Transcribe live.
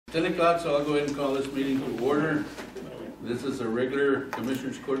10 o'clock, so I'll go ahead and call this meeting to order. This is a regular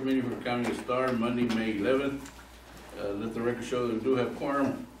Commissioners Court meeting for the County of Starr, Monday, May 11th. Let the record show that we do have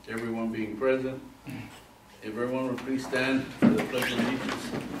quorum, everyone being present. If everyone would please stand for the pledge of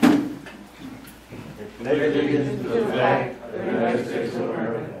allegiance. Pledge allegiance to the flag of the United States of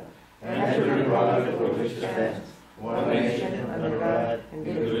America and to the republic for which it stands, one nation under God,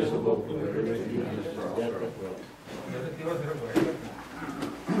 indivisible, with liberty and justice for all.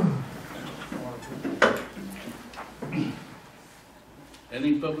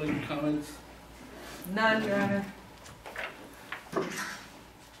 Any public comments? None, Your Honor.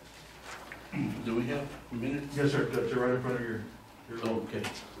 Do we have minutes? Yes, sir. That's right in front of your Okay.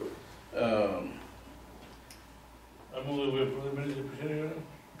 I move that we approve the minutes presented, Your Honor.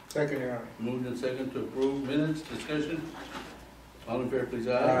 Second, Your Honor. Moved and second to approve minutes, discussion. All in favor, please,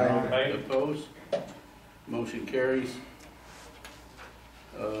 aye. Aye. Opposed? Motion carries.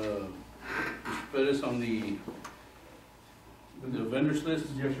 Mr. Pettis, on the vendors list?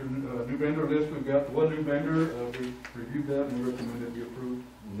 Yes, sir. New vendor list. We've got one new vendor. We reviewed that and we recommend it be approved.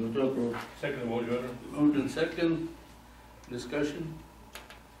 Move to approve. Second motion, Your Honor. Moved and second, discussion.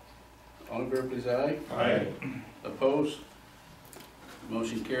 All in favor, please, aye. Aye. Opposed?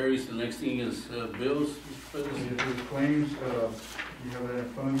 Motion carries. The next thing is bills, Mr. Pettis. Yes, there's claims. You have that in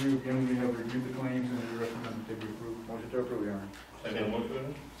front of you. Again, we have reviewed the claims and we recommend that they be approved. Motion to approve, Your Honor. Second motion, Your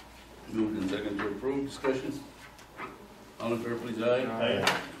Honor. Moved and second to approve, discussions. All in favor, please, aye. Aye.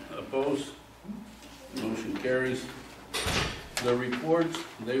 Opposed? Motion carries. The reports,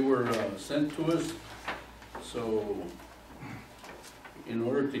 they were sent to us, so in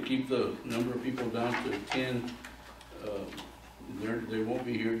order to keep the number of people down to 10, they won't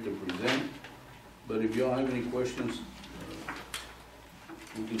be here to present. But if y'all have any questions,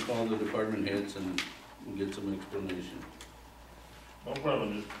 we can call the department heads and we'll get some explanation. No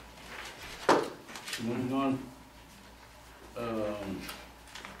problem. Moving on.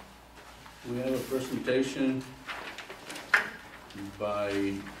 We have a presentation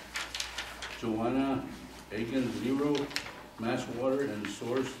by Joanna Egan Zero, Mass Water and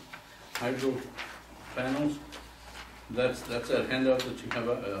Source Hydro Panels. That's that handout that you have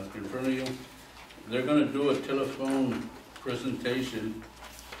in front of you. They're going to do a telephone presentation.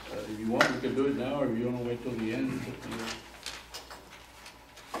 If you want, we can do it now, or if you want to wait till the end.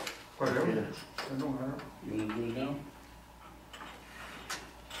 Whatever. I don't have. You want to do it now?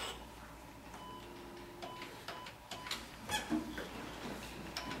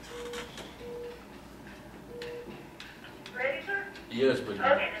 Ready, sir? Yes, but Okay,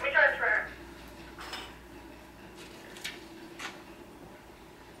 let me transfer.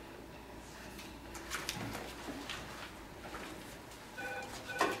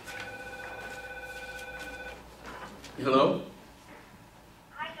 hello?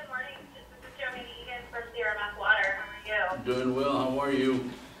 Hi, good morning. This is Jeremy Egan from Starr Mass Water. How are you? Doing well. How are you?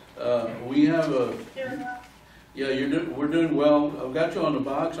 We have a. Doing well. Yeah, we're doing well. I've got you on the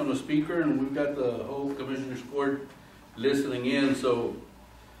box, on the speaker, and we've got the whole Commissioners Court listening in, so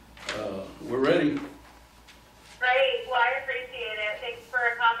we're ready. Great. Well, I appreciate it. Thanks for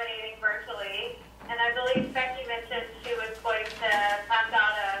accommodating virtually. And I believe Becky mentioned she was going to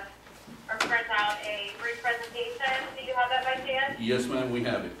print out a brief presentation. Do you have that by chance? Yes, ma'am, we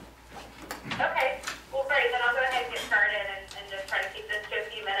have it. Okay. Well, great. Then I'll go ahead and get started and just try to keep this to a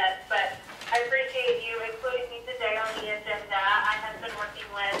few minutes. But I appreciate you including me today on the agenda. I have been working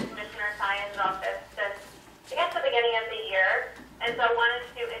with Commissioner Tyen's office since, I guess, the beginning of the year. And so I wanted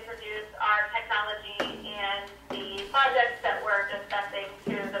to introduce our technology and the projects that we're discussing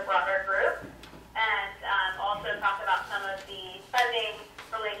to the broader group. And also talk about some of the funding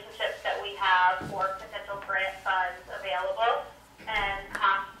relationships that we have for potential grant funds available and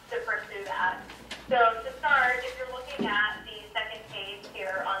how to pursue that. So to start, if you're looking at the second page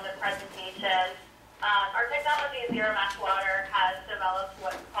here on the presentation, our technology in Zero Mass Water has developed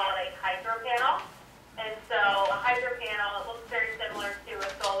what's called a hydro panel. And so a hydro panel, it looks very similar to a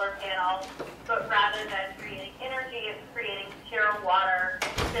solar panel, but rather than creating energy, it's creating pure water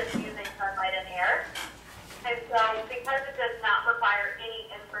just using sunlight and air. And so because it does not require any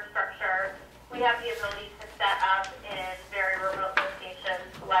infrastructure, we have the ability to set up in very remote locations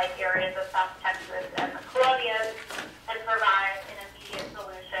like areas of South Texas and the Colonias and provide an immediate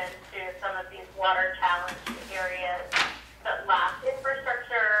solution to some of these water-challenged areas that lack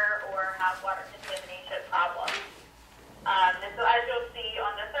infrastructure or have water contamination problems. And so as you'll see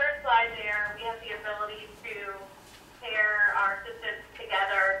on the third slide there, we have the ability to pair our systems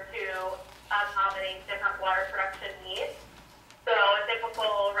together to accommodate different water production needs. So a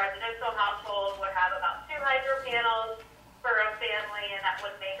typical residential household would have about 2 hydro panels for a family, and that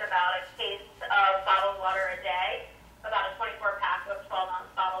would make about a case of bottled water a day, about a 24-pack of 12-ounce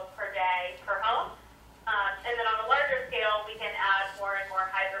bottles per day per home. And then on a larger scale, we can add more and more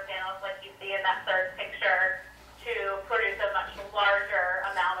hydro panels like you see in that third picture to produce a much larger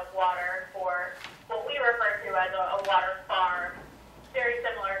amount of water for what we refer to as a water farm, very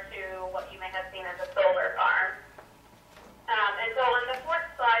similar to what you may have seen as a solar farm. And so on the fourth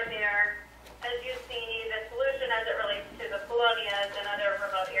slide there, as you see the solution as it relates to the colonias and other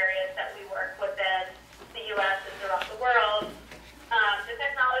remote areas that we work within the U.S. and throughout the world, the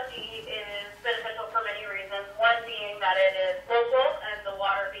technology is beneficial for many reasons. One being that it is local, and the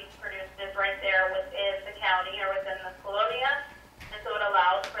water being produced is right there within the county or within the colonia, and so it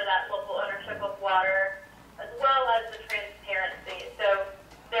allows for that local ownership of water as well as the transparency. So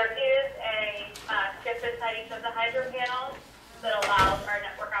there is a chip inside each of the hydro panels that allows our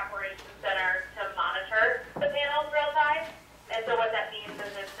network operations center to monitor the panels real time. And so what that means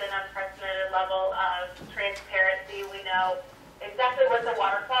is it's an unprecedented level of transparency. We know exactly what the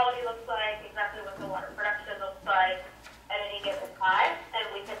water quality looks like, exactly what the water production looks like at any given time, and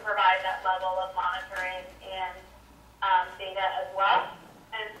we can provide that level of monitoring and data as well.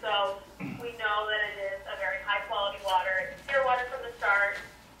 And so we know that it is a very high quality water. It's pure water from the start.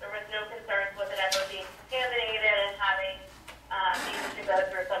 There was no concerns with it ever being contaminated and having needed to go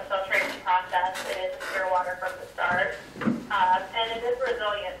through some filtration process. It is pure water from the start. And it is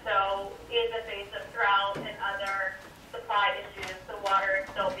resilient. So in the face of drought and other supply issues, the water is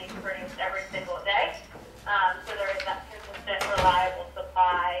still being produced every single day. So there is that consistent, reliable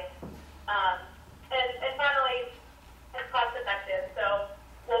supply. And finally, it's cost effective. So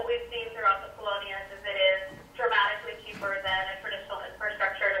what we've seen throughout the colonias is it is dramatically cheaper than a traditional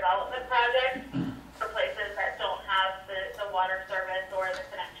infrastructure development project for places that don't have the water service or the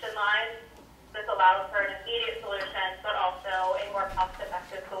connection lines. This allows for an immediate solution, but also a more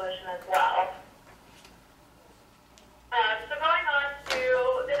cost-effective solution as well. So going on to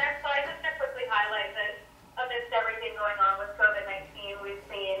the next slide, just to quickly highlight that amidst everything going on with COVID-19, we've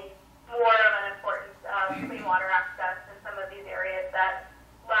seen more of an importance of clean water access in some of these areas that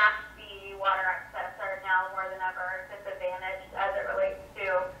lack the water access are now more than ever disadvantaged as it relates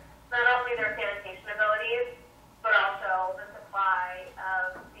to not only their sanitation abilities, but also the supply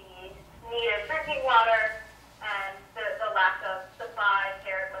of the needed drinking water and the lack of supply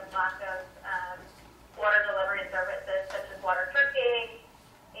paired with lack of water delivery services such as water trucking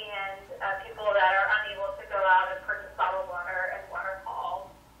and people that are unable to go out and purchase bottled water and water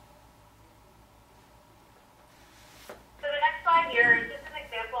haul. So the next slide here is just an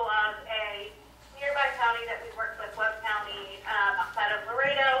example of a nearby county that we worked with, Webb County, outside of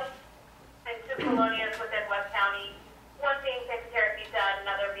Laredo, and two colonias within Webb County, one being Santa Teresita and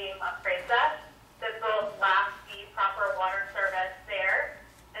another being La Fresa, that both lack the proper water service there.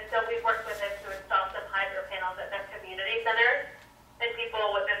 And so we've worked with them to install some hydro panels at their community centers, and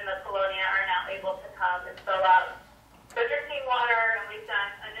people within the colonia are now able to come and fill up their drinking water, and we've done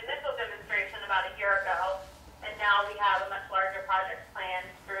an initial demonstration about a year ago, and now we have a much larger project plan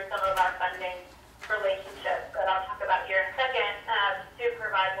through some of our funding relationships that I'll talk about here in a second to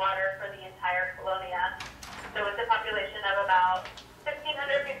provide water for the entire colonia. So with a population of about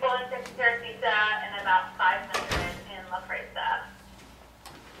 1,500 people in Santa Teresita and about 500 in La Fresa.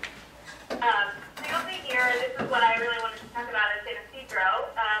 So you'll see here, this is what I really wanted to talk about is San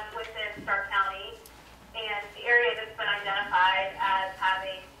Isidro within Starr County, and the area that's been identified as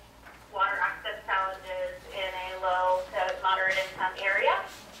having water access challenges in a low to moderate income area.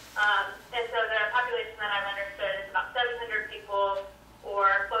 And so the population that I've understood is about 700 people,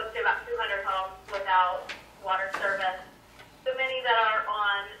 or close to about 200 homes without water service. So many that are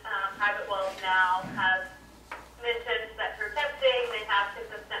on private wells now have mentioned that through testing they have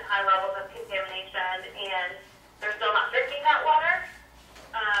consistent high levels of contamination and they're still not drinking that water.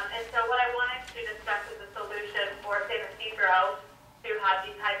 And so what I wanted to discuss is a solution for San Isidro to have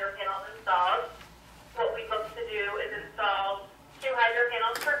these hydro panels installed. What we look to do is install 2 hydro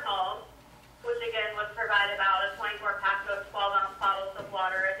panels per home, which again would provide about a 24-pack of 12-ounce bottles of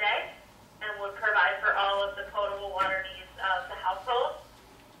water a day and would provide for all of the potable water needs of the household.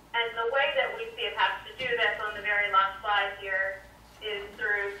 And the way that we see a path to do this on the very last slide here is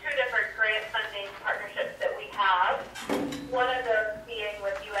through 2 different grant funding partnerships that we have. One of those being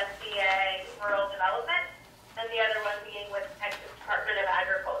with USDA Rural Development, and the other one being with Texas Department of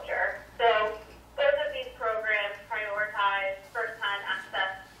Agriculture. So both of these programs prioritize first-time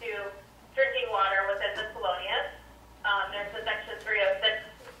access to drinking water within the colonias. There's the Section 306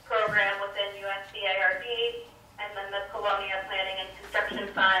 program within USDA-RD, and then the Colonia Planning and Construction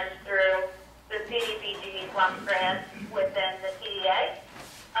Fund through the CDBG block grant within the TDA.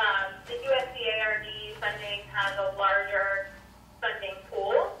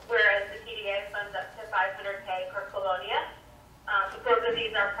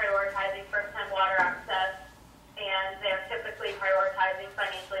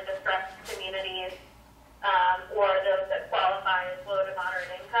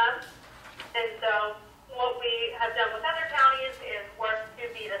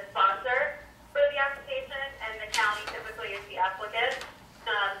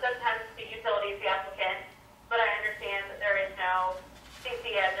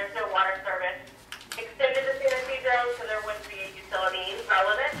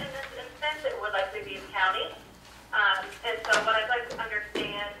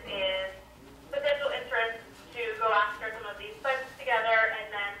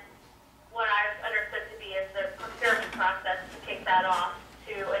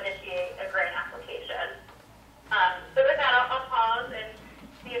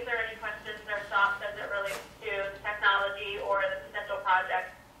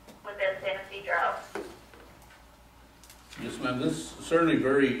 Yes, ma'am, this is certainly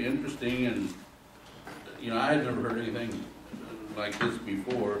very interesting, and, I had never heard anything like this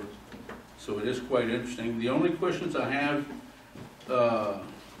before, so it is quite interesting. The only questions I have,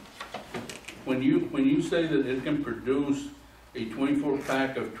 when you say that it can produce a 24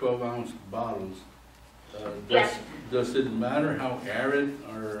 pack of 12-ounce bottles, Yes. does it matter how arid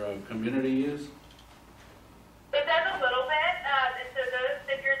our community is? It does a little bit, and so those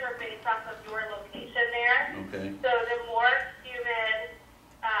figures are based off of your location there. Okay, So the more humid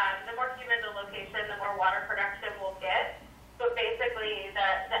the location, the more water production we'll get. So basically,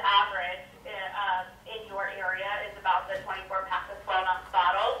 the average in your area is about the 24 pack of 12-ounce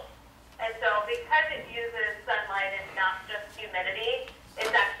bottles. And so because it uses sunlight and not just humidity,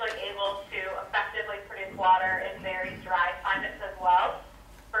 it's actually able to effectively produce water in very dry climates as well.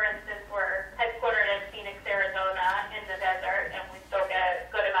 For instance, we're headquartered in Phoenix, Arizona, in the desert, and we still get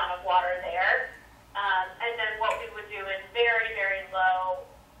a good amount of water there. And then what we would do in very, very low,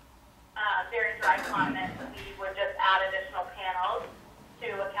 very dry climates, we would just add additional panels to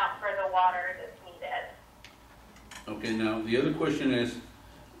account for the water that's needed. okay, now, the other question is,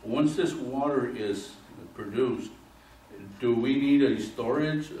 once this water is produced, do we need a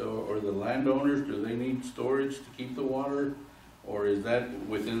storage, or the landowners, do they need storage to keep the water? Or is that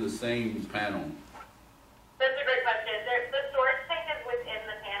within the same panel? That's a great question. The storage tank is within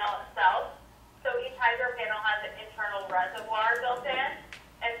the panel itself. So each hydro panel has an internal reservoir built in.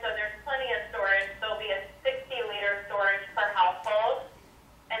 And so there's plenty of storage. There'll be a 60-liter storage per household.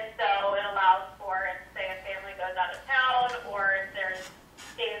 And so it allows for, if, say, a family goes out of town, or if there's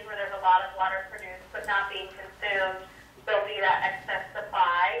days where there's a lot of water produced but not being consumed, there'll be that excess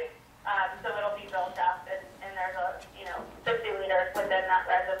supply. So it'll be built up, and there's 50 liters within that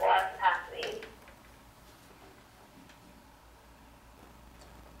reservoir capacity.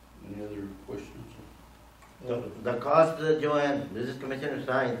 Any other questions? The cost, Joanne, this is Commissioner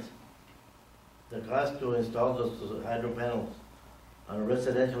Science. The cost to install those hydro panels on a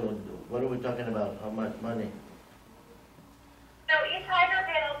residential, what are we talking about? How much money? So each hydro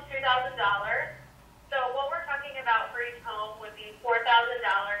panel is $2,000. So what we're talking about for each home would be $4,000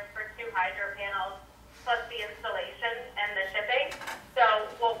 for 2 hydro panels, plus the installation and the shipping. So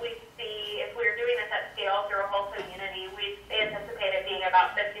what we see, if we were doing this at scale through a whole community, we anticipate it being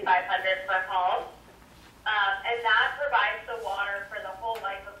about $5,500 per home. And that provides the water for the whole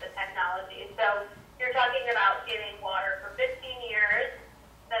life of the technology. So you're talking about getting water for 15 years.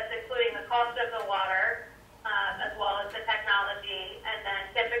 That's including the cost of the water, as well as the technology. And then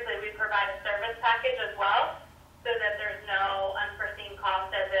typically we provide a service package as well, so that there's no unforeseen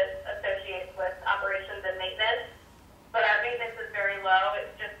cost as it associates with operations and maintenance. But our maintenance is very low.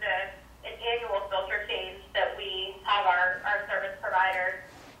 It's just an annual filter change that we have our service providers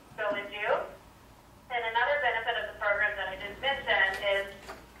go and do. And another benefit of the program that I didn't mention is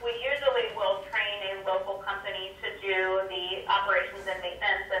we usually will train a local company to do the operations and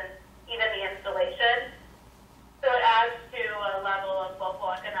maintenance and even the installation. So it adds to a level of local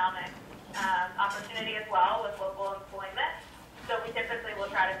economic opportunity as well with local employment. So we typically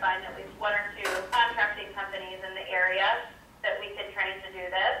will try to find at least 1 or 2 contracting companies in the area that we can train to do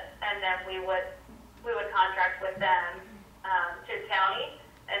this, and then we would contract with them to county,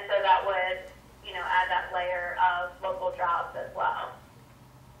 and so that would add that layer of local jobs as well.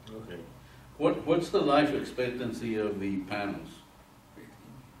 Okay. What's the life expectancy of the panels?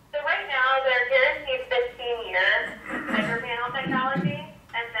 So right now they're guaranteed 15-year hydro panel technology,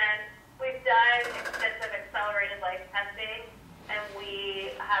 and then we've done extensive accelerated life testing, and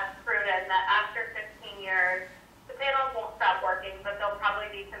we have proven that after 15 years, the panels won't stop working, but there'll probably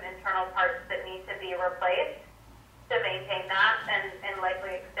be some internal parts that need to be replaced to maintain that and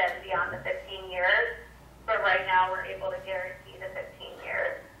likely extend beyond the 15 years. But right now, we're able to guarantee the 15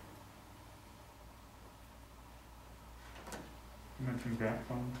 years. You mentioned grant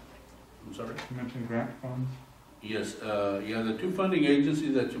funds. I'm sorry? You mentioned grant funds. Yes, the 2 funding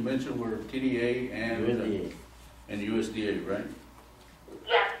agencies that you mentioned were TDA and USDA. and USDA, right?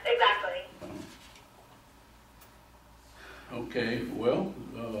 Yes, exactly. Okay, well,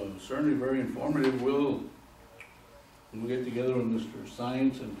 certainly very informative. We'll get together with Mr.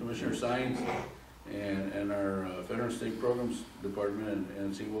 Science and Commissioner Science and our Federal and State Programs Department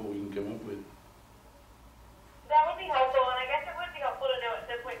and see what we can come up with. That would be helpful, and I guess it would be helpful to know at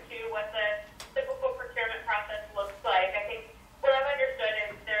this point too what the typical procurement process looks like. I think what I've understood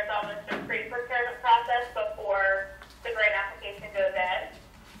is there's almost a pre-procurement process before the grant application goes in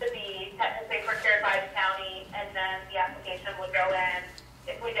to be technically procured by the county, and then the application would go in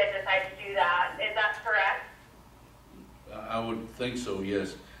if we did decide to do that. Is that correct? I would think so,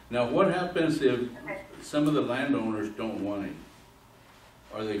 yes. Now, what happens if, Okay. some of the landowners don't want it.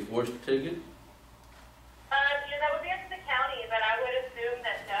 Are they forced to take it? That would be up to the county, but I would assume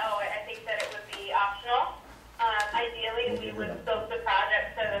that no, I think that it would be optional. Ideally, we would scope the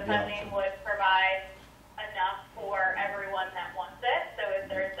project so the funding would provide enough for everyone that wants it. So if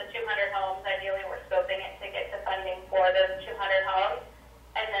there's the 200 homes, ideally we're scoping it to get the funding for those 200 homes.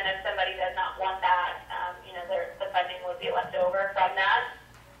 And then if somebody does not want that, the funding would be left over from that.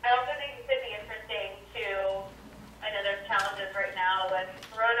 I also think it could be interesting to, I know there's challenges right now with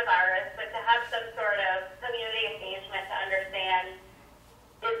coronavirus, but to have some sort of community engagement to understand,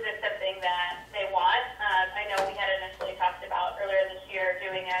 is this something that they want? I know we had initially talked about earlier this year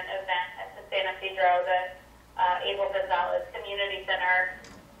doing an event at the San Isidro, the Abel Gonzalez Community Center,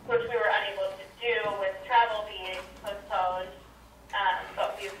 which we were unable to do with travel being postponed.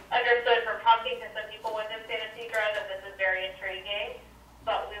 But we've understood from talking to some people within San Isidro that this is very intriguing.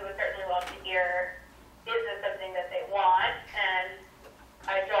 But we would certainly love to hear, is this something that they want? And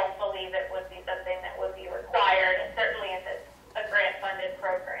I don't believe it would be something that would be required, and certainly if it's a grant-funded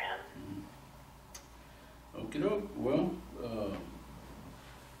program. Okay, well,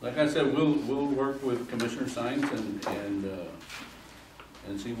 like I said, we'll work with Commissioner Sines and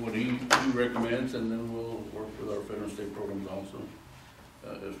see what he recommends, and then we'll work with our federal and state programs also.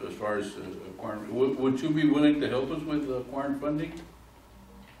 As far as acquiring, would you be willing to help us with acquiring funding?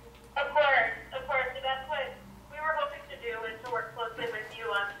 Of course. So that's what we were hoping to do, is to work closely with you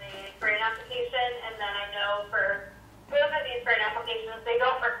on the grant application. And then I know for both of these grant applications, they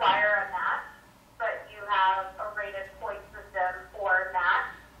don't require a match, but you have a rated point system for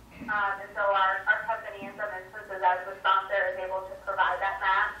match. And so our company, in some instances, as the sponsor, is able to provide that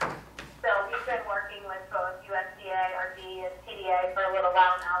match. So we've been working with both USDA, RD, and TDA for a little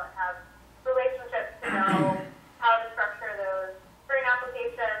while now, and have relationships to know how to structure those grant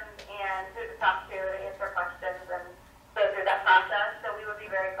applications and who to talk to answer questions and go through that process. So we would be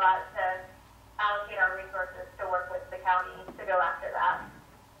very glad to allocate our resources to work with the county to go after that.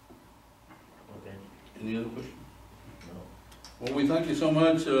 Okay. Any other questions? No. Well, we thank you so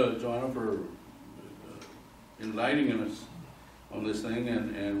much, Joanna, for enlightening us on this thing,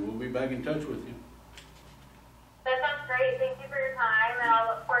 and we'll be back in touch with you. That sounds great. Thank you for your time, and I'll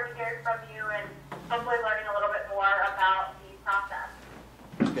look forward to hearing from you and hopefully learning a little bit more about the process.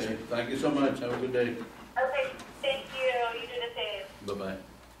 Okay, thank you so much. Have a good day. Okay, thank you. You do the same. Bye-bye.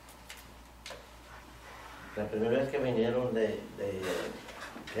 La primera vez que vinieron de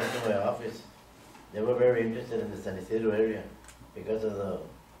came to my office, they were very interested in the San Isidro area because of the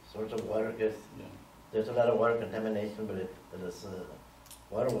source of water, because Yeah. there's a lot of water contamination with this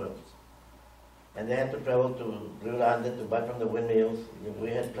water wells. And they had to travel to Rio Grande to buy from the windmills. We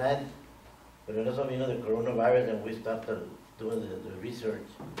had planned, but also vino the coronavirus and we stopped doing the research.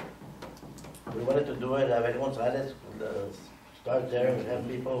 We wanted to do it at Abel Gonzalez, start there and have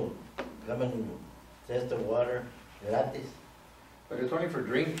people come and test the water gratis. But it's only for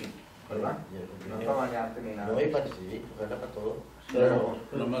drinking, ¿verdad? No Yeah, para bañarte ni no nada. hay para sí, ojalá para todo. Pero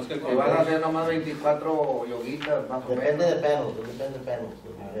Nomás que o van a hacer nomás 24 yoguitas más o Depende menos. de panels, depende de panels.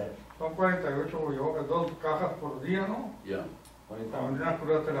 Yeah. Son 48 yogas, 2 cajas por día, ¿no? Yeah. Con una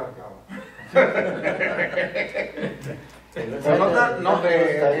cruda te la acaba. Pero no,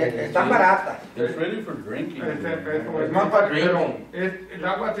 están baratas. It's ready for drinking. Es más para drinking. El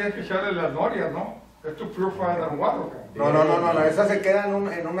agua tienes que echarle las norias, ¿no? Es to purify the water. No, esa se queda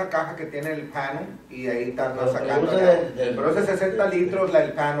en una caja que tiene el panel y ahí están Pero sacando. produce Pero ese 60 litros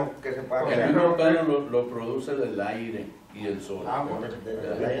el panel que se puede El hacer. mismo panel lo produce del aire y el sol. Ah, bueno. del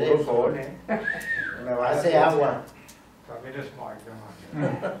El aire. puro sol, Me va a Hace decir. agua. También es más,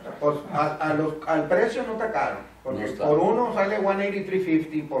 Pues al precio no está caro, porque No está. por uno sale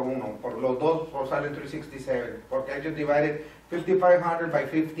 183.50 por uno, por los dos pues salen 367, porque I just divided 5,500 by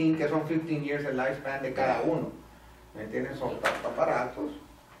 15, que son 15 years el lifespan de cada uno. ¿Me entiendes? Son tan baratos.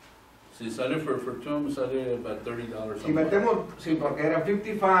 Si sale for two, sale about $30. Si metemos, sí, porque eran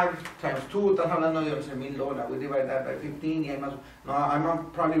 55 times 2, estás hablando de $11,000. We divide that by 15 y hay más. No,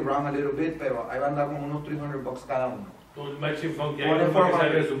 I'm probably wrong a little bit, pero ahí van a andar como unos $300 cada uno. El Maxi Funk que Por haga nomás que informa-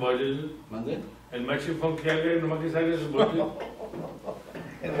 salga de su budget. ¿Mande? El Maxi Funk que haga nomás que salga de su budget.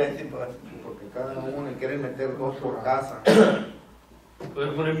 Porque cada uno quiere meter 2 por casa.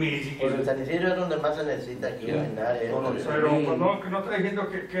 Puedes poner mil si Pues el quieres. San Isidro es donde más se necesita aquí Yeah. en el área. No, no, Pero pues no, que no está diciendo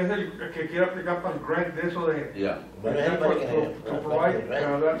que es el que quiere aplicar para el grant de eso de Yeah. Bueno, to anybody can provide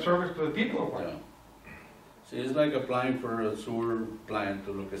right? that service to the people. Yeah. Sí, it's like applying for a sewer plant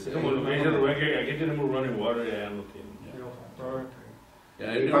o lo que Es sea. como lo que dice Rubén, que aquí tenemos running water y allá no tienen.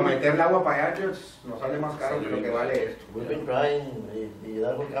 Yeah, Y it- para meter el agua para allá, pues, nos sale más caro que lo que vale esto. We've been trying, y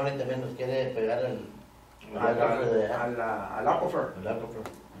Hidalgo County también nos quiere pegar al aquifer. El aquifer.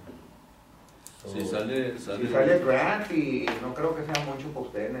 Si sale, Si sale grant y no creo que sea mucho para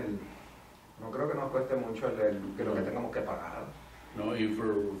usted no creo que nos cueste mucho que lo que tengamos que pagar. no, y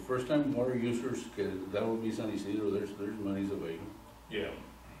for first time water users, que that would be San Isidro, there's monies available. Yeah.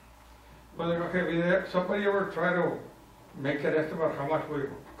 Well, okay, somebody ever try to make an estimate how much we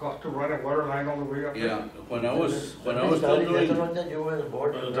cost to run a water line all the way up there? Yeah, when I was still Eso doing, no te ayuda el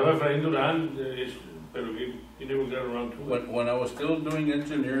board. Cuando estaba Efraín Durán, pero he never got around to it. when I was still doing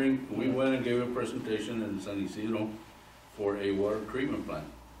engineering, we went and gave a presentation in San Isidro for a water treatment plant.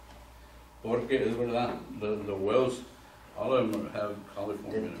 Porque es verdad, the wells, all of them have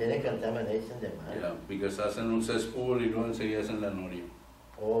coliform. Tiene contamination de mar. Yeah, because hacen un cesspool y luego enseguida hacen la noria.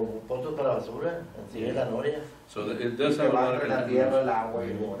 O puntos para basura, sigue la noria. So it does Que have a va lot of entre la tierra, el contamination. agua y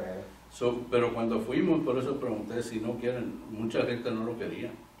el whatever. So, pero cuando fuimos, por eso pregunté si no quieren, mucha gente no lo quería.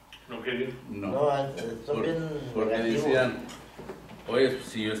 No quería. No, No, son Por- bien porque negativos. decían, oye,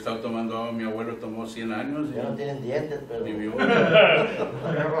 si yo estaba tomando agua, mi abuelo tomó 100 años Ya no tienen dientes, pero... vivió.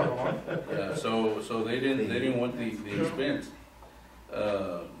 Tienes razón. Yeah, so they didn't want the expense.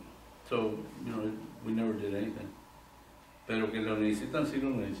 So, you know, we never did anything. Pero que lo necesitan, sí lo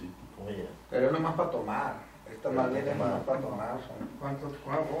necesitan. Oye, Pero es nomás para tomar. Esta más bien es nomás para tomar.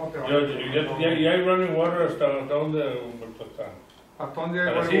 ¿Cómo te va? Ya hay running water hasta donde Humberto está. ¿Hasta dónde A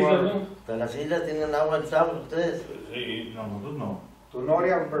hay las water? islas, ¿no? hasta las islas tienen agua el sábado, ustedes. Sí. No, nosotros no. Tu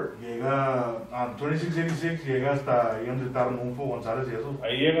Noria, Bert. Llega a 2686, llega hasta ahí donde está Runfo, González y eso.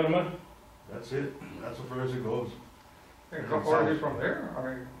 Ahí llega nomás. That's it. That's the furthest it goes. How far is it from there? I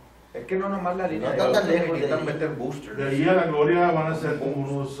mean, Es que no nomás la línea No de está tan agua, lejos de necesitan ahí. meter boosters. De ahí a la Gloria van a ser como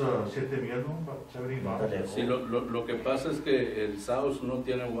unos 7,000, ¿no? About 70 Está miles. lejos. Sí, lo que pasa es que el South no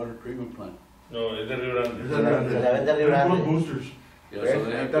tiene water treatment plant. No, es de Río Grande. Es Se la vende a Río They're Grande. full of boosters. Yeah, so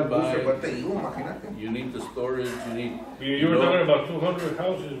they have Necesitan to boosters, pues buy, te digo, imagínate. you need the storage, you need, You were talking about 200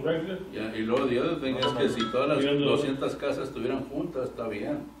 houses, right? yeah, y luego the other thing es que si todas las 200 casas estuvieran juntas, está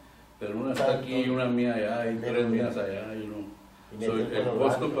bien. Pero una está aquí, una mía allá, y 3 mías allá, you know. Y So, meten el por los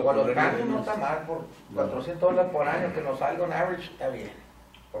costo bancos. Con los correr cambios no los está mal, por $400 por año que nos salga un average, está bien.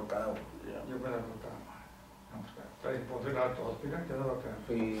 Por cada uno. yo me la contaba. No, está imposible a todos. Mira, ya no lo tengo.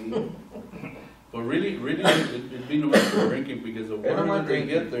 Sí. But really, it'd be no matter for drinking, because the water nomás that they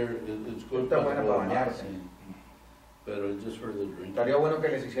drinking. get there, it's good Está bueno para tomar, bañarse. sí. Pero it's just for the drink. Estaría bueno que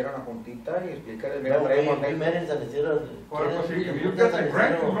les hicieran una juntita y explicarles, No, mira, traemos we met in San Isidro. Well, pues, if you ¿Quieren- get the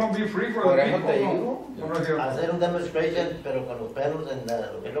grant, it's gonna be free for Por the eso people. te ¿no? digo, No, no es cierto. Hacer un demonstration, pero con los perros,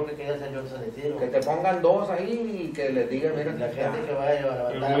 es lo que quería hacer yo en San Isidro. que te pongan dos ahí y que les digan, mira, La aquí gente está. que vaya a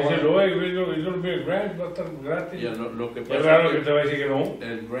Pero levantar me dice, agua. no, it's gonna be a grant, va a estar gratis. Yeah, lo que Es pasa raro que es te va a decir que no. que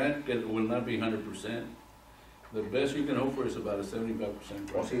el grant will not be 100%. The best you can hope for is about a 75%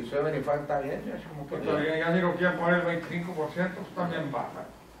 O grant. si 75 está bien, ya es como que Pues todavía ya ni lo quieren poner el 25%, está bien baja.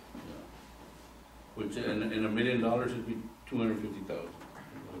 Which in $1 million it'd be 250,000.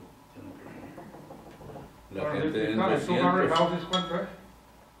 La Para gente en 200 200, houses, ¿cuánto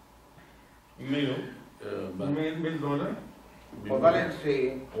es? Mío. va- $1,000 Pues vale,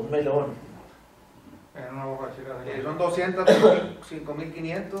 sí. Un melón. en una borrachera de Son 200,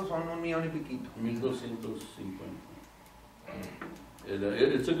 5.500, son 1,000,000 y piquito. 1,250.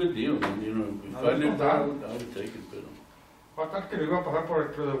 It's a good deal, man, you know, if A ver, I lived there, contar. I would take it, pero. Falta que le iba a pasar por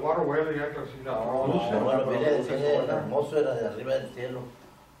el de waterway y ya si la No, produce. no. Bueno, pero mire, no se decía, el sola. hermoso era de arriba del cielo.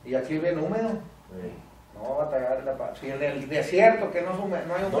 Y aquí bien húmedo. Sí. No va a batallar la paz. Si en el desierto que no, no hay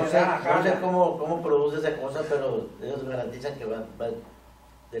No sé, humedad, no sé jala. cómo produce esa cosa, pero ellos garantizan que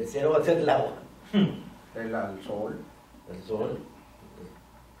del cielo va a ser el agua, El sol. el sol,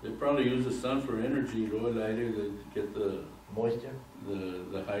 They probably use the sun for energy, luego el aire to get the moisture.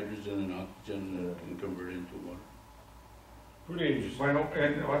 hydrogen and oxygen and convert it into water. Pretty interesting. Bueno,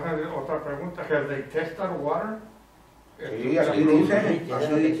 vas a hacer otra pregunta. ¿Have they tested water? Sí, así ¿Se produce? dice. Así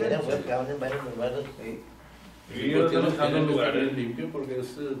Tienen, dice. tienen webcams en varios lugares Sí. Y Pues yo tiene estamos buscando que estar lugares. limpio porque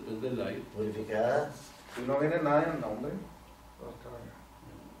es del aire. purificadas. Si no viene nada en nombre.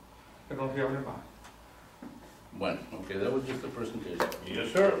 Que no se hable más. Bueno, okay, that was just a presentation.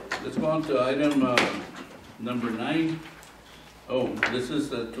 Yes, sir. Let's go on to item number 9. Oh, this is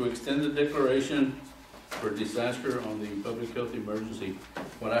to extend the declaration for disaster on the public health emergency.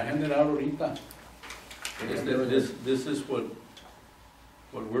 What I handed out ahorita, is that this is what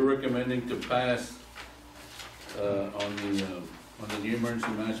we're recommending to pass on the new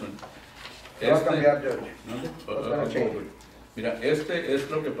emergency management. ¿Qué va a cambiar, George? ¿Mande? What's gonna change? Mira, este es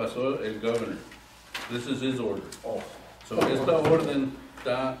lo que pasó el governor. This is his order. Oh. So esta orden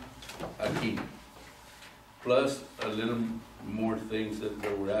está aquí, plus a little more things that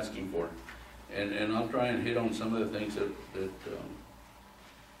we're asking for. And I'll try and hit on some of the things that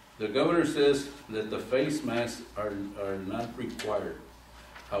the governor says that the face masks are not required.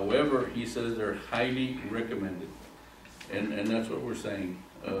 However, he says they're highly recommended. And that's what we're saying.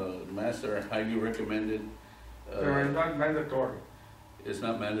 Masks are highly recommended. They're not mandatory. It's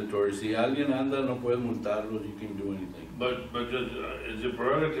not mandatory. Si alguien anda, no puedes multarlos, you can do anything. But just, it's the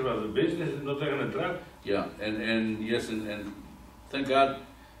prerogative of the business, no te van a entrar. Yeah, and yes, and thank God,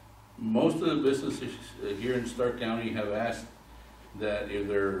 most of the businesses here in Starr County have asked that if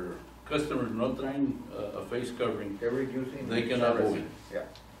their customers not trying a face covering, They're reducing. they can avoid services. it. Yeah.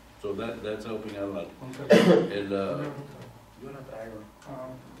 So that's helping out a lot. Okay. And,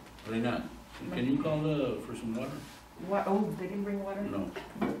 Reina, can you call for some water? What, oh, they didn't bring water? No.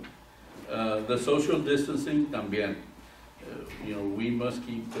 The social distancing también. You know, we must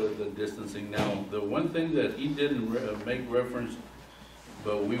keep the distancing. Now, the one thing that he didn't make reference,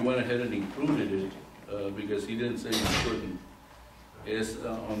 but we went ahead and included it, because he didn't say he couldn't, is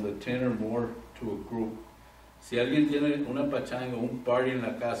on the 10 or more to a group. Si alguien tiene una pachanga, un party en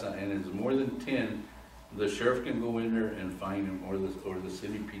la casa, and it's more than 10, the sheriff can go in there and fine him, or the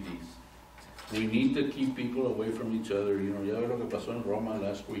city PDs. We need to keep people away from each other. You know, ya ves lo que pasó en Roma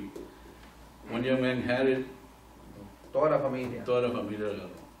last week. One young man had it, Toda la familia. toda la familia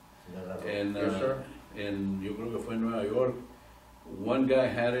agarró. And, Yes, sir. and yo creo que fue en Nueva York. One guy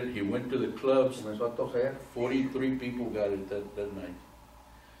had it, he went to the clubs, Comenzó a toser. 43 people got it that night.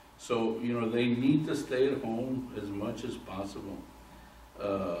 So, you know, they need to stay at home as much as possible.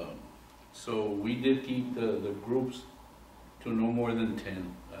 So we did keep the groups to no more than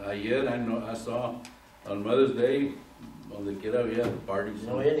 10. Ayer I saw on Mother's Day, donde quiera había parties.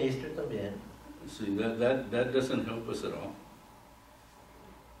 No, en Easter también. See, that doesn't help us at all.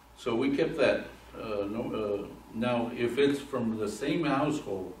 So we kept that. Now, if it's from the same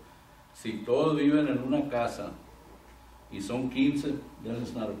household, si todos viven en una casa y son 15, then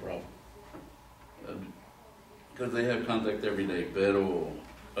it's not a problem. Because they have contact every day. Pero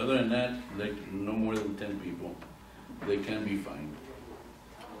other than that, no more than 10 people, they can be fined.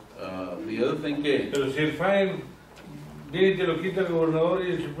 The other thing que... Pero si el fine viene y te lo quita el gobernador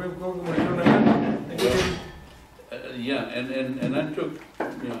y el Supreme Court como hicieron allá. Yeah, and I took,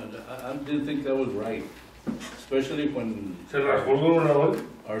 you know, I didn't think that was right, especially when Se rajó el gobernador.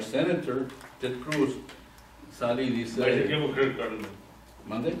 our senator, Ted Cruz, sale y Parece dice, que buscar el carro.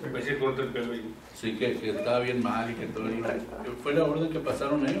 mande, Parece que corta el pelo ahí. sí que estaba bien mal y que todo, fue la orden que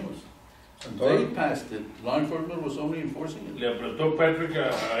pasaron ellos. They passed it, law enforcement was only enforcing it. Le apretó Patrick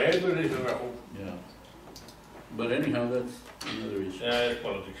a Edward y se rajó. Yeah. But anyhow, that's another issue. Ya es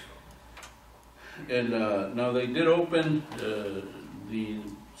politics. And now they did open the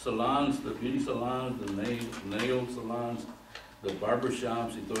salons, the beauty salons, the nail salons, the barber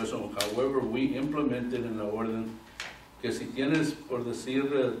shops y todo eso. However, we implemented in the orden que si tienes, por decir,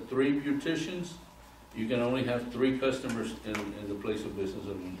 3 beauticians, you can only have 3 customers in the place of business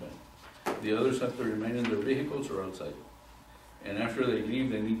at one time. The others have to remain in their vehicles or outside. And after they leave,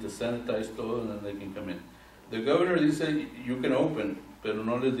 they need to sanitize todo and then they can come in. The governor dice you can open, pero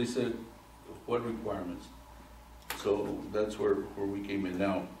no les dice what requirements. So that's where we came in.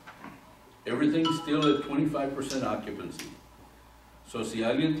 Now, everything's still at 25% occupancy. So si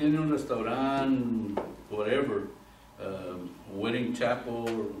alguien tiene un restaurant, whatever, wedding chapel,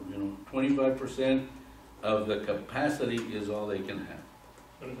 you know, 25% of the capacity is all they can have.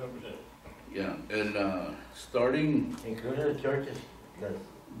 25%. Yeah, and starting, Including the churches.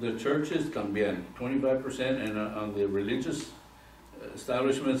 the churches también, 25%, and on the religious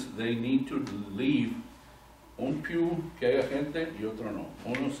establishments, they need to leave un pew que haya gente y otro no.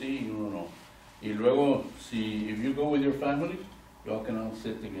 Uno sí y uno no. Y luego, if you go with your family, y'all can all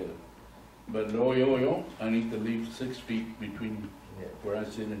sit together. But luego yo, I need to leave 6 feet between where I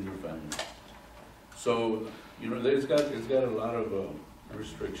sit and your family. So, you know, it's got a lot of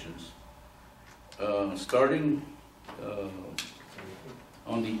restrictions. Starting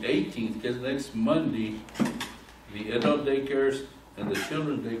on the 18th, because next Monday, the adult daycares and the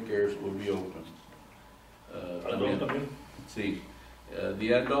children's daycares will be open. También. Sí,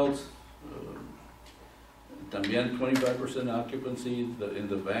 the adults, también 25% occupancy, in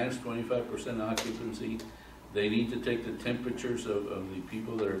the vans, 25% occupancy. They need to take the temperatures of the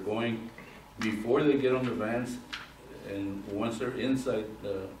people that are going before they get on the vans, and once they're inside,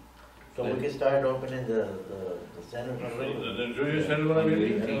 So we can start opening the center already. Dentro de ese van a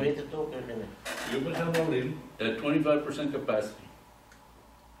abrir. Pero ahorita tú, creo que Yo pensaba abrir. at 25% capacity.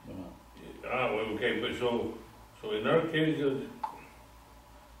 Well, okay, but so in our case, is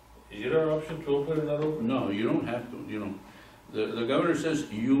it our option to open or not open? No, you don't have to, you know. The governor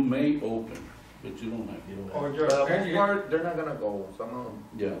says you may open. but you don't have to. O For yo, the most part, they're not gonna go, some of them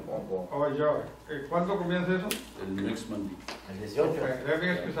Yeah, won't go. ¿cuándo comienza eso? the next Monday. El 18. Okay, let me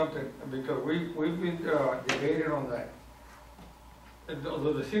ask you something, because we've been debating on that.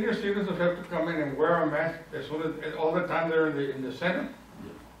 The senior citizens have to come in and wear a mask as soon as, all the time they're in the center?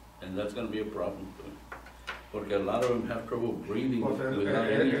 And that's gonna be a problem too. Porque a lot of them have trouble breathing Pues without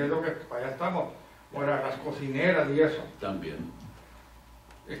any, es lo que, para allá estamos, ahora las cocineras y eso. también.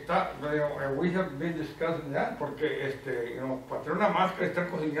 Está, we have been discussing that, porque, para tener una máscara, estar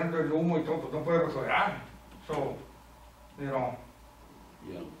cocinando el humo y todo, pues no puede respirar. So, Yeah,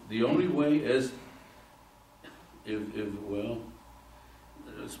 the only way is well,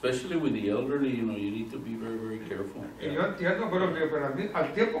 especially with the elderly, you need to be very, very careful. y yo entiendo, pero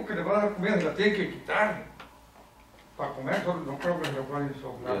al tiempo que le va a dar comida, se la tiene que quitar. Para comer, no creo que se lo puedan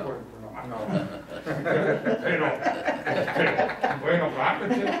soplar Yeah. por la mano. Pero, bueno,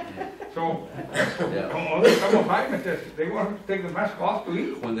 cálmense. So, Yeah. como estamos fine, they want to take the mask off to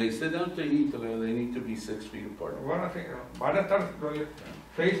eat. When they sit down to eat, they need to be 6 feet apart. Van a estar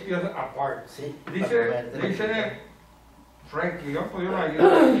face apart. Sí. Dice Frankie, yo pues yo no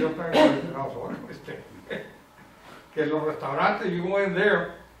ayudo, yo tengo solo, que en los restaurantes, you go in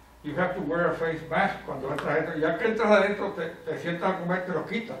there, you have to wear a face mask cuando entras adentro. Ya que entras adentro, te sientas a comer, te lo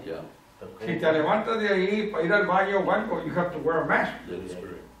quitas. Yeah, Si te levantas de ahí para ir al baño o algo, you have to wear a mask. that is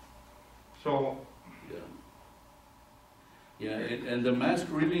correct. So, Yeah, and the mask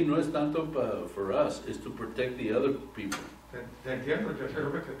really no es tanto for us, it's to protect the other people. te entiendo, yo sé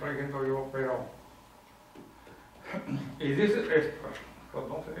lo que te estoy diciendo yo, pero... Y dice, pues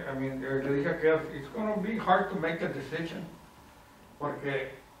no sé, le dije que it's gonna be hard to make a decision,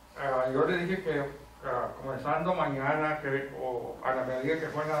 porque yo le dije que comenzando mañana, o a la medida que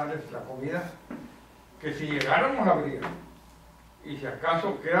fueran a darles la comida, que si llegáramos a abrir, y si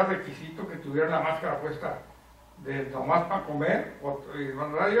acaso queda requisito que tuvieran la máscara puesta de nomás para comer, y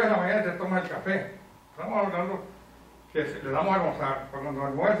cuando llegas en la mañana te tomas el café. Estamos hablando que le damos a almorzar, cuando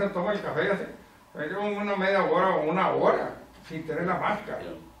almuerzan toma el café, ya lleva una media hora o una hora sin tener la máscara.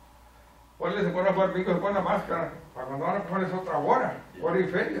 Yeah. Pues se pone a jugar pico, se pone la máscara, para cuando van a comer es otra hora, hora y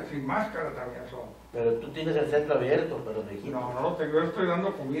feria, sin máscara también son. Pero tú tienes el centro abierto, pero de aquí. No, no lo tengo, yo estoy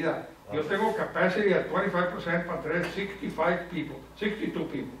dando comida. Yo tengo capacity at 25% para tener 62 people.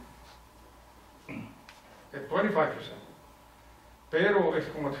 El 25%. Pero es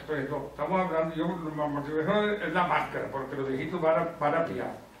como te estoy diciendo, estamos hablando, la motivación es la máscara, porque los viejitos van a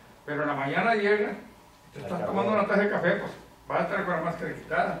pillar. Pero en la mañana llega, te estás tomando una taza de café, pues vas a estar con la máscara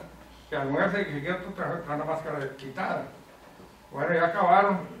quitada. Que almuerza y que siquiera tú traes la máscara quitada. Bueno, ya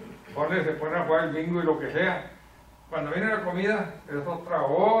acabaron, se ponen a jugar el bingo y lo que sea. Cuando viene la comida, es otra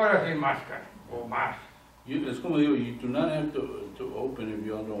hora sin máscara, o más. Es como digo, you do not have to open if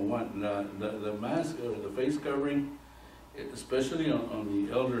you don't want. The mask or the face covering, especially on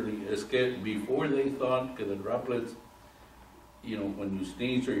the elderly, es que before they thought que the droplets, when you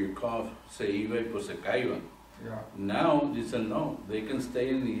sneeze or you cough, se iba y pues se caiba. Yeah. Now, they said no, they can stay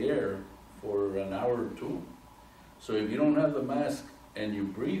in the air for an hour or two. So if you don't have the mask and you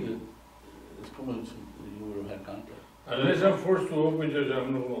breathe it, it's como if you would have had contact. Unless I'm forced to open, just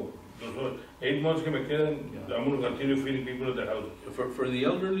I'm not going. Those 8 months que me quedan, Yeah. I'm going to continue feeding people at their houses. For the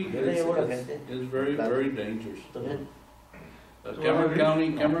elderly, Yo le llevo a la gente. it's very, very dangerous. También. Cameron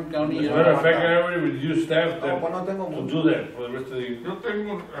County, As a matter of fact, I already reduced staff No, pues no tengo to mucho. do that for the rest of the year. Yo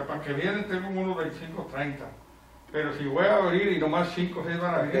tengo, para que vienen tengo unos 25, 30. Pero si voy a abrir y nomás 5 o 6 van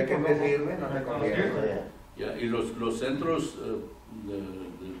a ¿Para venir, qué pues te sirve? No te no conviene. sirve. yeah, y los centros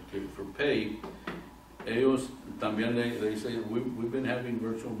for pay, ellos también they say we've been having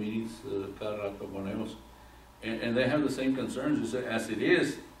virtual meetings cada rato con ellos, and they have the same concerns. They say, as it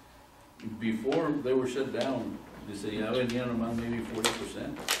is, before they were shut down, dice ya venían nomás maybe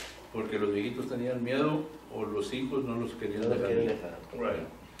 40%, porque los viejitos tenían miedo o los hijos no los querían No lo quieren dejar. dejar. Right.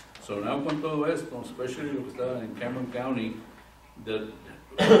 So now con todo esto, especially lo que está en Cameron County, that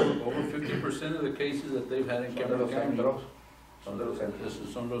over 50% of the cases that they've had in Son de Cameron los County centros. Son de los centros.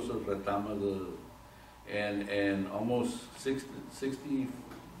 esos son los retamas and almost 65%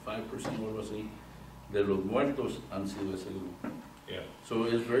 o algo así de los muertos han sido ese grupo. Yeah. So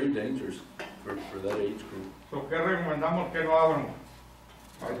it's very dangerous for that age group. So, ¿qué recomendamos que no abran?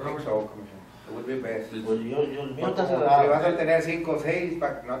 I think so, Commissioner. It would be best. Pues yo, el mío está Si vas cerrado. a tener 5 o 6,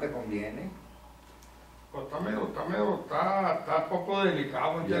 no te conviene. Pues está poco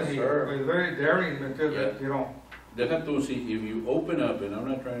delicado, ¿me Yes, entiendes? sir. It's very daring, ¿me entiendes? Yeah. Deja tú, see, if you open up, and I'm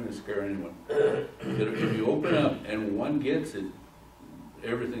not trying to scare anyone, but if you open up and one gets it,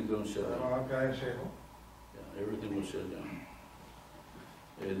 everything's gonna shut down. No va a caer seco. Yeah, everything will shut down.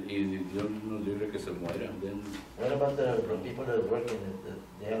 y Dios nos libre que se muera. Then, What about the people that are working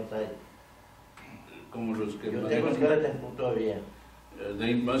the outside? como los que Yo tengo que manejan, ahora todavía.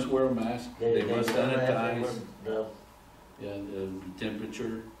 they must wear a mask, they must don't have to sanitize, wear gloves. yeah, the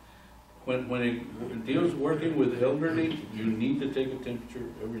temperature. When it deals working with elderly, you need to take a temperature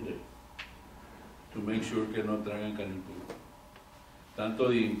every day to make sure que no traigan canicula. Tanto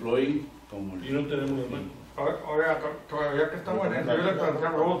the employee como Y no tenemos de más. Oiga, todavía que estamos en eso, yo le pregunté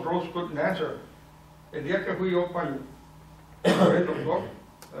a Rose couldn't answer. El día que fui yo para el doctor,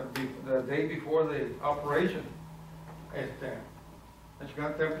 the day before the operation, la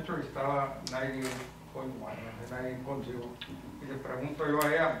chica temperature estaba 90.1, 90.0. Y le pregunto yo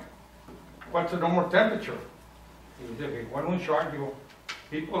a ella, what's the normal temperature? Y dice, bueno, un chart, digo,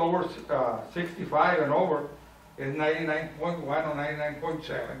 people over 65 and over es 99.1 o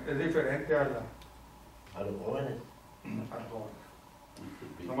 99.7, es diferente a la... A los jóvenes.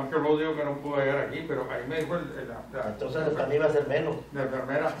 Nomás que Rose dijo que no pudo llegar aquí, pero ahí me dijo Entonces para mí va a ser menos. la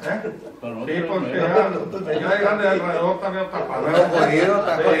enfermera, ¿eh? para Sí, nosotros, porque ¿no? ya de grande alrededor también tapado. Está jodido,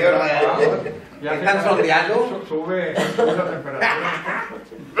 está jodido. Ya ¿Están sondeando? Sube la temperatura.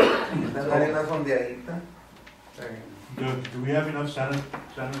 Están dando una sondeadita. Sí. Do we have enough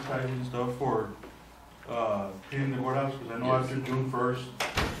sanitizing stuff for cleaning the courthouse? Because I know Yes. after June 1st,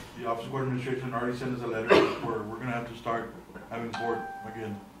 the Office of Court Administration already sent us a letter where we're gonna have to start having court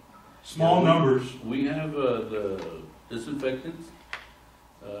again. Small Yeah, numbers. We have the disinfectants,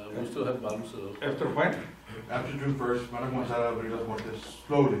 we still have bottles of those. After when? After June 1st, van a comenzar a abrir las puertas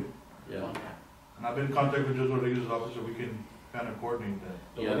slowly. Yeah, And I've been in contact with Judge Rodriguez's office so we can kind of coordinate that.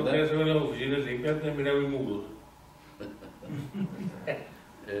 Lo Yeah, bueno que hacen en las oficinas limpias también muy mudos.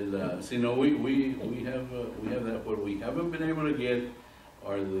 and, see, no, we have that. What we haven't been able to get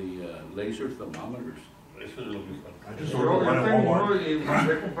are the laser thermometers. Eso es lo que falta. I just Yo ordered one at tengo uno Walmart. y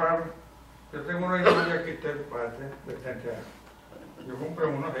mandé a comprar, yo tengo uno y no voy a quitar de tente. Yo compré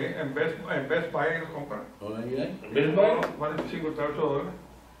uno ahí, en Best Buy los compran. Oh, yeah? ¿Ves, Mario? Vale $58.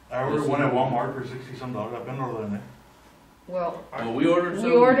 I ordered one at Walmart for $60-some. Apenas lo ordené. Well, Well, we ordered some.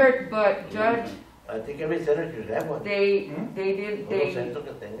 we ordered, but Judge, I think every center should have one. they Hmm? did, Todos los centros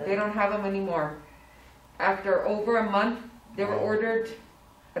que tengan. they don't have them anymore. After over a month, they were Oh. ordered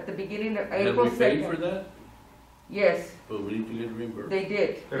at the beginning of Have April we paid for 2nd. that? Yes, But we need to get reimbursed. they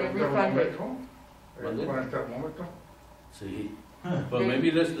did, they Pero un refunded. termómetro, ¿Mande? con el termómetro. See, but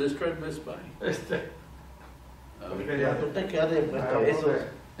maybe let's try Best Buy. Porque ya Tú te quedas de impuesto a eso.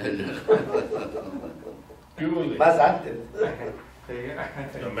 ¿Qué hubo de? Más antes. Sí.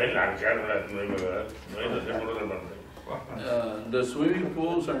 No me lanzaron las 9, ¿verdad? No hay que hacer por otra The swimming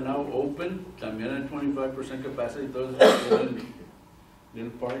pools are now open, también at 25% capacity, those are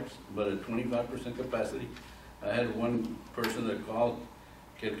little parks, but at 25% capacity. I had one person that called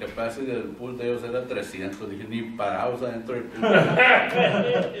que el capacity del pool de ellos era 300, dije, ni parados adentro del pool.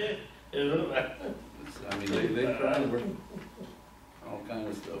 Es verdad. I mean, they try and work all kind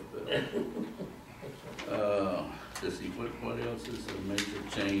of stuff, but, let's see, what else is a major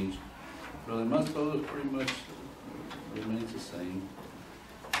change? Lo demás todo pretty much remains the same.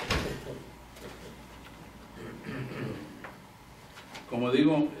 Como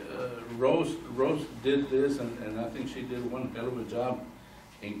digo, Rose did this, and I think she did one hell of a job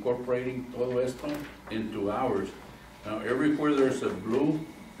incorporating todo esto into ours. Now, everywhere there's a blue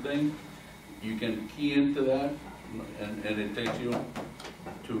thing, you can key into that, and it takes you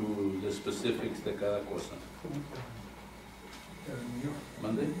to the specifics de cada cosa.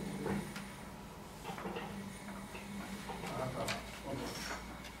 ¿Mande?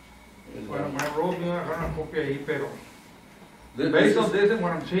 Bueno, my Rose me va a dejar una copia ahí, pero This based on is- this and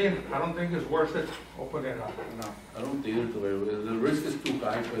what I'm seeing, I don't think it's worth it opening it up. No. I don't either, the risk is too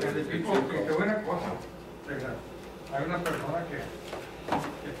high for And the people, que te una cosa, mira, hay una persona que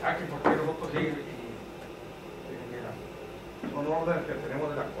está aquí porque nosotros sí, y mira, son órdenes que tenemos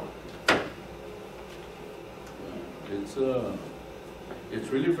de la cosa. It's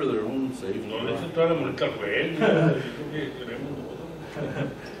really for their own safety. No le toda la molesta al juez. Yo creo que queremos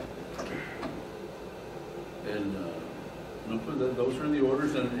nosotros. And, no, pues, those are the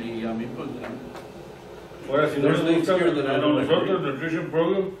orders, and, y a mí, pues, Ahora, si no There's les things gusta, here that I a don't nosotros, agree. Nutrition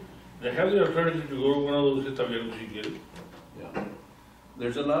Program, they have the alternative to go to one of those que está abierto si quieren. yeah.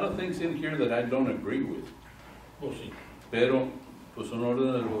 There's a lot of things in here that I don't agree with, Pues sí. pero, pues, son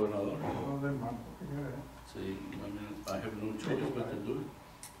órdenes del gobernador. Los demás, Sí, I mean, I have no choice but to do it.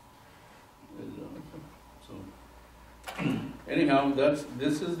 And, so, anyhow,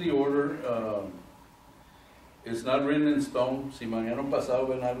 this is the order, It's not written in stone. Si mañana pasado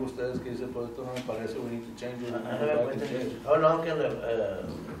ven algo ustedes que dice, pues esto no me parece, we need to change it. we I can have go a back and question. change it. How long can the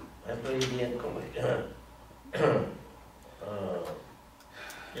employee be in COVID?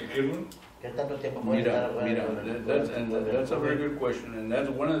 ¿En qué, güey? ¿Qué tanto tiempo puede estar Mira, afuera? mira, that's a very good question, and that's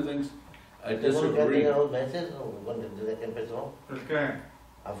one of the things I disagree. ¿Tiene 2 meses o desde que empezó? Es que,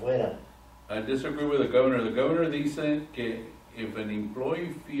 Afuera. I disagree with the governor. The governor dice que if an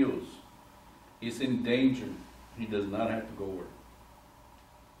employee feels he's in danger, he does not have to go work.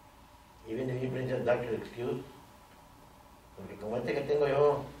 Even if he brings a doctor excuse. Porque como este que tengo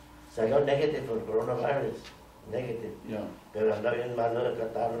yo, salió negative for coronavirus. Negative. Yeah. Pero anda bien malo de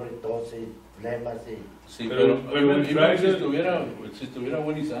tratarlo y tos y flemas y... Sí, Pero, pero si estuviera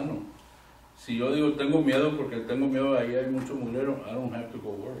buen y sano. Si yo digo tengo miedo porque tengo miedo, ahí hay mucho mulero, I don't have to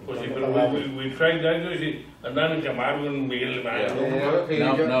go work. Pues sí, pero we tried that, y si andan en Camargo, en Miguel,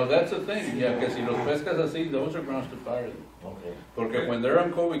 Yeah. Now that's the thing, yeah, que si los pescas así, those are grounds to fire them. Okay. Porque when they're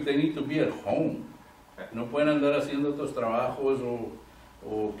on COVID, they need to be at home. No pueden andar haciendo otros trabajos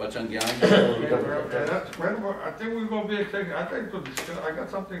o pachangueando. that's, well, I think we're gonna be, I'd like to discuss, I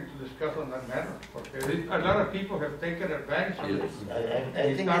got something to discuss on that matter. Porque a lot of people have taken advantage of Yes. this. I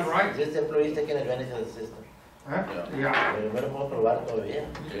It's think not right. this employee is taking advantage of the system. ¿Eh? Yeah. Pero no lo puedo probar todavía.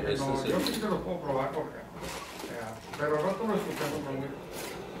 Yes, No, yes, yo yes. sí te lo puedo probar porque, pero no te lo escuchamos conmigo.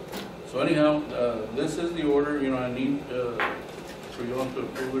 So anyhow, this is the order, I need for you all to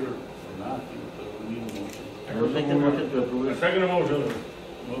approve it or not, but we need a motion. I will make a motion to approve it. Second motion.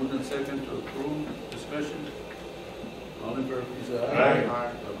 Moved and second to approve, discussion. All in favor, please say Aye.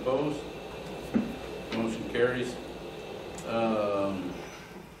 aye. Opposed? Motion carries.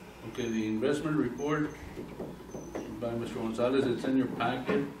 Okay, the investment report by Mr. Gonzalez, it's in your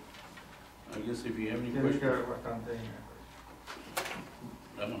packet. I guess if you have any Tienes que questions. ver bastante.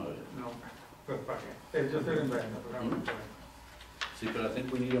 Vamos a ver. No, pues para qué. Yo estoy en venta, pero no. See, but I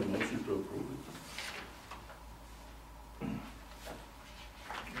think we need a motion to approve it.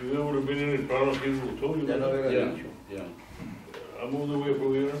 You would have been in the problem, people told you. Ya lo había Yeah, dicho. yeah. I moved away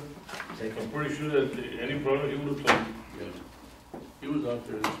from here. Second. I'm pretty sure that any problem he would have told you. Yeah. He was out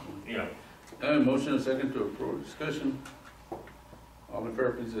there this morning. Yeah. I have a motion and a second to approve, discussion. All in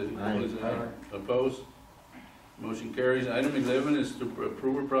favor, please say Aye. aye. Opposed? Motion carries. Item 11 is to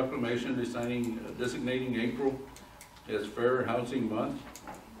approve a proclamation designating April as Fair Housing Month.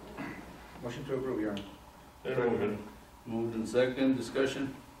 Motion to approve, Your Honor. Second motion. Moved in second,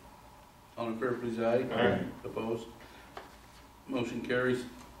 discussion. All in favor, please aye. Aye. Opposed? Motion carries.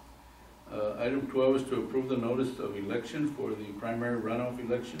 Item 12 is to approve the notice of election for the primary runoff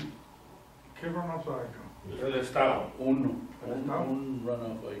election. ¿Qué runoff ha hecho? El Estado. Un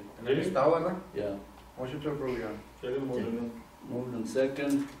runoff, ¿En el estado, verdad? yeah. Motion to approve, Your Honor. Second motion. Moved in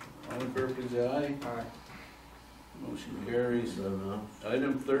second, all in favor, please say aye. Aye. Motion carries. So, no.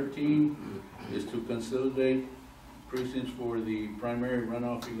 Item 13 is to consolidate precincts for the primary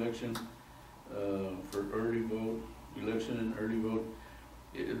runoff election for early vote, election and early vote.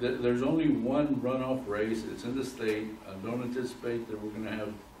 There's only one runoff race, it's in the state. I don't anticipate that we're gonna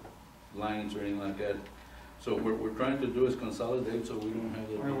have lines or anything like that. So what we're trying to do is consolidate so we don't have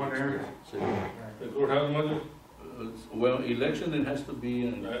that. Only one area. So, The courthouse mother? well, election, it has to be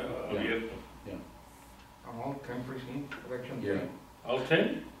in, Abierto. All 10 precinct election. yeah, All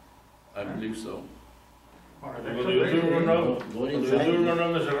 10? I believe so. Cuando yo tuve runoff, cuando yo tuve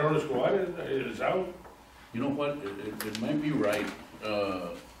runoff me cerraron los cuadros, el Estado. You know what, it might be right.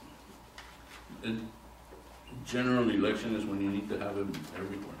 General election is when you need to have them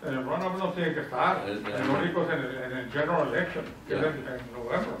everywhere. En el runoff no tiene que estar, el único es en el general election, que es en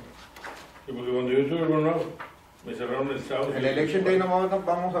November. Sí, porque cuando yo tuve runoff, me cerraron el Estado. En el election day nomás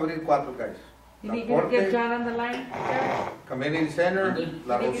vamos a abrir 4, guys. You need to get John on the line, sir? Community Center,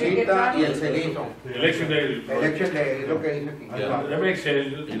 La Did you get Rosita that? y el Cenizo. Election day. Election day, es lo que dice aquí. Yeah. That makes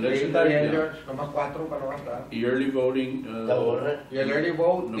sense. Election Está bien, day, George, nomás 4 para no gastar. y early voting, ¿La borra? Y el early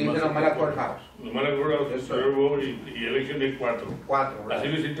vote dice Nomás nomás la el courthouse. Nomás la courthouse, Yes, sir. third vote y election day 4. 4, Así lo ¿verdad?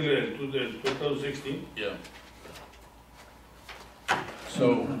 hiciste en el 2016. yeah.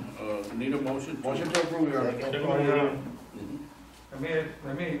 So, need a motion? Motion to approve, Your Honor. Second motion. Mhm.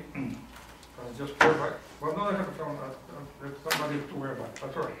 Let me just clarify. Well, no, there's somebody to worry about.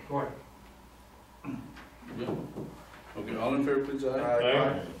 That's all right, go ahead. Yeah. Okay, all in favor, please, aye.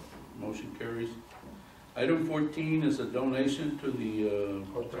 Aye. Motion carries. Item 14 is a donation to the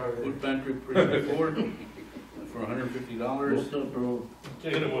food pantry precinct 4 for $150. Motion to approve.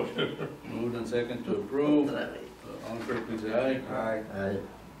 Second motion. Moved and second to approve. All in favor, please, aye. Aye.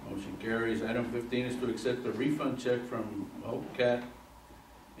 Motion carries. Item 15 is to accept the refund check from Hope Cat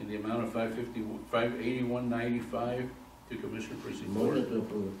in the amount of $581.95 to Commissioner Precinct Four. Motion to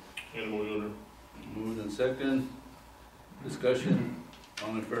approve. Moved and second. Discussion.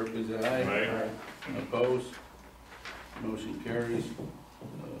 All in favor, please say aye. Aye. Opposed? Motion carries.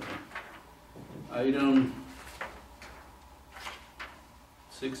 Item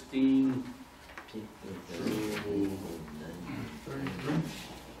 16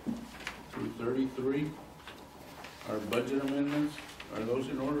 through 33 are budget amendments. Are those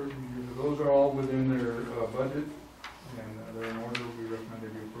in order? Those are all within their budget, and they're in order, we recommend they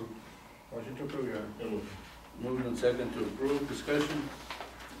be approved. Motion to approve, Your Honor. Moved and second to approve. Discussion.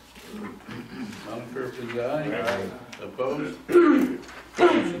 All in favor, please say aye. Aye. Opposed?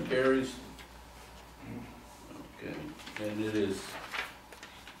 Motion carries. Okay, and it is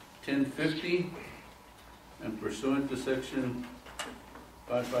 10:50, and pursuant to section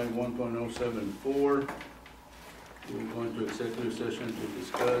 551.074, we'll go into executive session to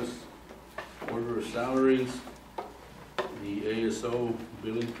discuss order of salaries, the ASO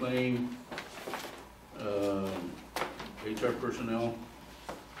billing claim, HR personnel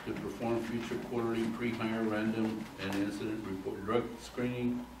to perform future quarterly pre-hire random and incident report drug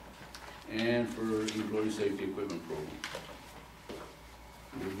screening, and for employee safety equipment program.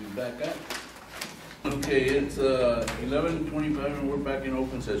 We'll be back up. Okay, it's 11:25 and we're back in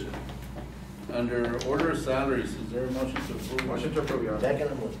open session. Under order of salaries, is there a motion to approve? Motion to approve, Your Honor.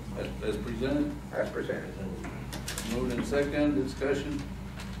 Second motion. As presented, As presented. moved in second, discussion.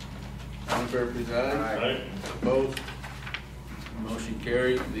 All in favor, please aye. Aye. Opposed? Motion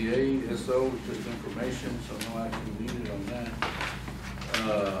carried. The ASO, just information, so no action needed on that.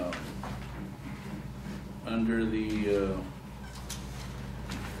 Under the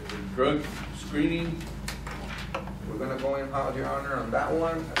drug screening, We're gonna go in, Your Honor, on that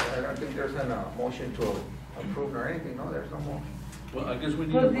one. I don't think there's a motion to approve or anything, no, there's no motion. well, I guess we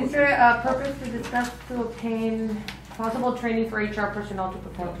need a So these motion. are, purpose to discuss to obtain possible training for HR personnel to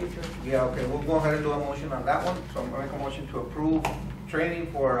perform future. Yeah, okay, we'll go ahead and do a motion on that one. So I'm gonna make a motion to approve training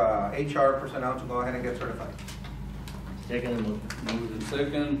for HR personnel to go ahead and get certified. Second motion. Moved in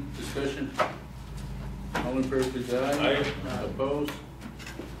second, discussion. All in favor, please aye. Aye. Opposed?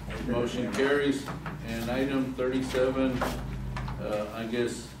 Motion carries. And item 37, I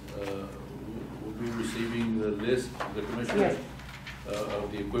guess, we'll be receiving the list, the commissioners,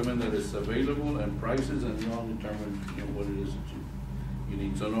 of the equipment that is available and prices, and you all determine, what it is that you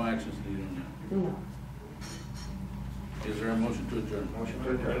need. So no actions needed on that. No. Is there a motion to adjourn? Motion to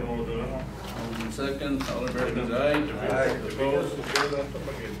adjourn. Moved in second, all in favor, please aye. Aye. Opposed?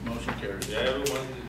 Motion carries.